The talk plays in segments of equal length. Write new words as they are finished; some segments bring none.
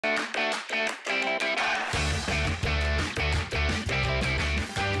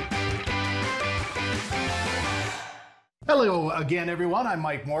Hello again, everyone. I'm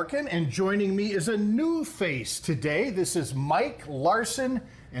Mike Morkin, and joining me is a new face today. This is Mike Larson.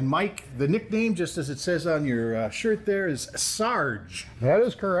 And Mike, the nickname, just as it says on your shirt there, is Sarge. That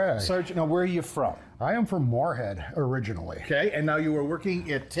is correct. Sarge, now where are you from? I am from Moorhead originally. Okay, and now you were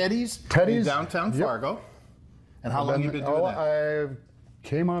working at Teddy's in downtown Fargo. And how long have you been doing that? I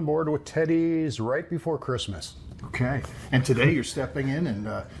came on board with Teddy's right before Christmas. Okay, and today you're stepping in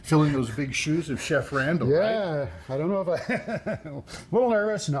and filling those big shoes of Chef Randall, Yeah, right? I don't know if a little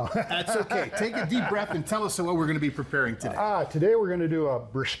nervous, no. That's okay. Take a deep breath and tell us what we're going to be preparing today. Today we're going to do a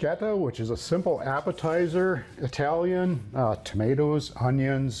bruschetta, which is a simple appetizer, Italian, tomatoes,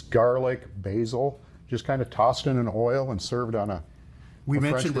 onions, garlic, basil, just kind of tossed in an oil and served on a We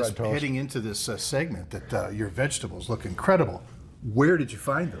mentioned French this bread toast. heading into this segment that your vegetables look incredible. Where did you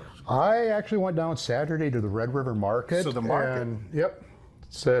find those? I actually went down Saturday to the Red River Market. So the market. And,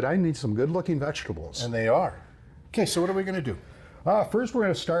 said I need some good looking vegetables. And they are. Okay, so what are we going to do? First we're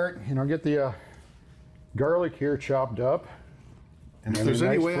going to start, get the garlic here chopped up. And if there's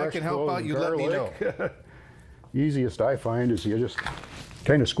any way I can help out, you let me know. Easiest I find is you just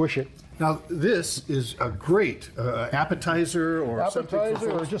kind of squish it. Now, this is a great appetizer or something for Appetizer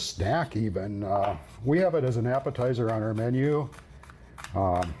or folks. just snack even. We have it as an appetizer on our menu.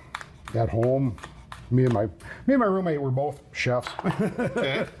 At home, me and my roommate, we're both chefs.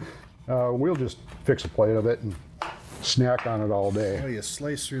 Okay. We'll just fix a plate of it and snack on it all day. Oh, you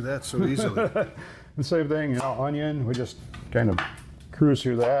slice through that so easily. The same thing, onion, we just kind of cruise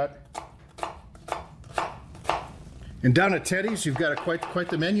through that. And down at Teddy's, you've got quite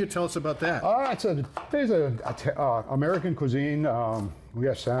the menu. Tell us about that. There's a American cuisine. We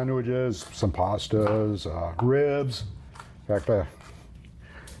have sandwiches, some pastas, ribs. In fact, I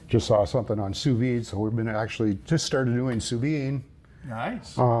just saw something on sous vide, so we've been actually just started doing sous vide.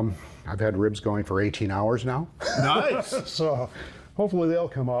 Nice. I've had ribs going for 18 hours now. Nice. So hopefully they'll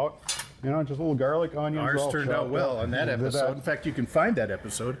come out. Just a little garlic, onions. Ours all turned chopped out well up. on that We did episode. In fact, you can find that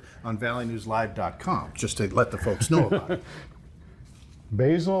episode on valleynewslive.com, just to let the folks know about it.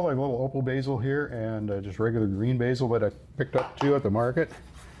 Basil, a little opal basil here, and just regular green basil that I picked up too at the market.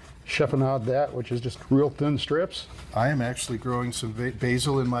 Chefing out that, which is just real thin strips. I am actually growing some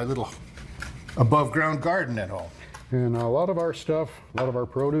basil in my little above ground garden at home. And a lot of our stuff, a lot of our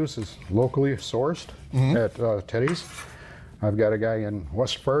produce is locally sourced at Teddy's. I've got a guy in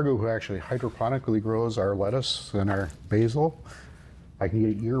West Fargo who actually hydroponically grows our lettuce and our basil. I can get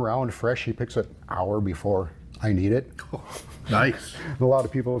it year-round fresh. He picks it an hour before I need it. Oh, nice. A lot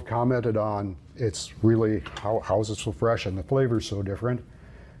of people have commented on it's really, how is it so fresh and the flavor's so different.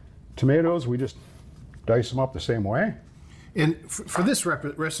 Tomatoes, we just dice them up the same way. And for this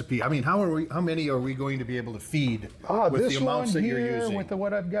recipe, I mean, how many are we going to be able to feed with the amounts that you're using? With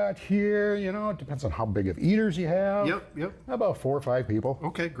what I've got here, it depends on how big of eaters you have. Yep. About 4 or 5 people.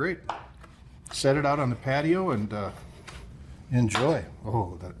 Okay, great. Set it out on the patio and enjoy.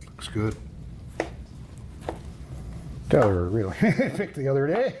 Oh, that looks good. Tyler really picked the other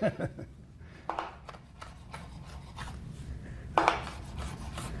day.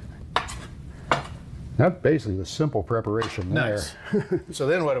 That's basically the simple preparation there. Nice. So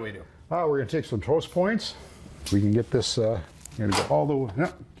then what do we do? We're going to take some toast points. We can get this, going to go all the way,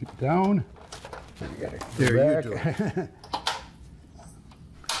 keep it down. There you do it.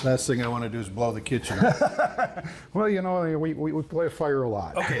 Last thing I want to do is blow the kitchen up. Well, we play fire a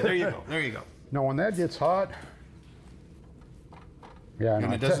lot. Okay, there you go. There you go. Now, when that gets hot,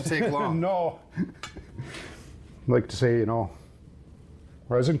 And it doesn't take long. No. I like to say, when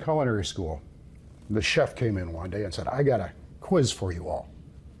I was in culinary school, the chef came in one day and said, I got a quiz for you all.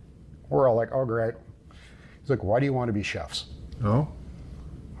 We're all like, oh, great. He's like, why do you want to be chefs? Oh?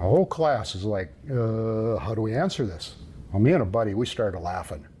 The whole class is like, how do we answer this? Well, me and a buddy, we started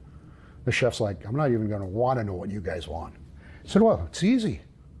laughing. The chef's like, I'm not even going to want to know what you guys want. I said, well, it's easy.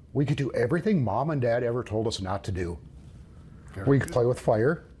 We could do everything Mom and Dad ever told us not to do. We could play with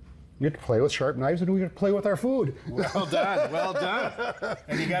fire, we get to play with sharp knives, and we get to play with our food. Well done, well done.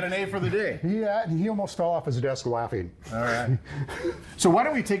 And you got an A for the day. Yeah, and he almost fell off his desk laughing. All right. So why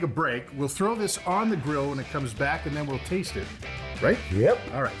don't we take a break? We'll throw this on the grill when it comes back, and then we'll taste it. Right? Yep.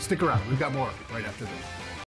 All right, stick around. We've got more right after this.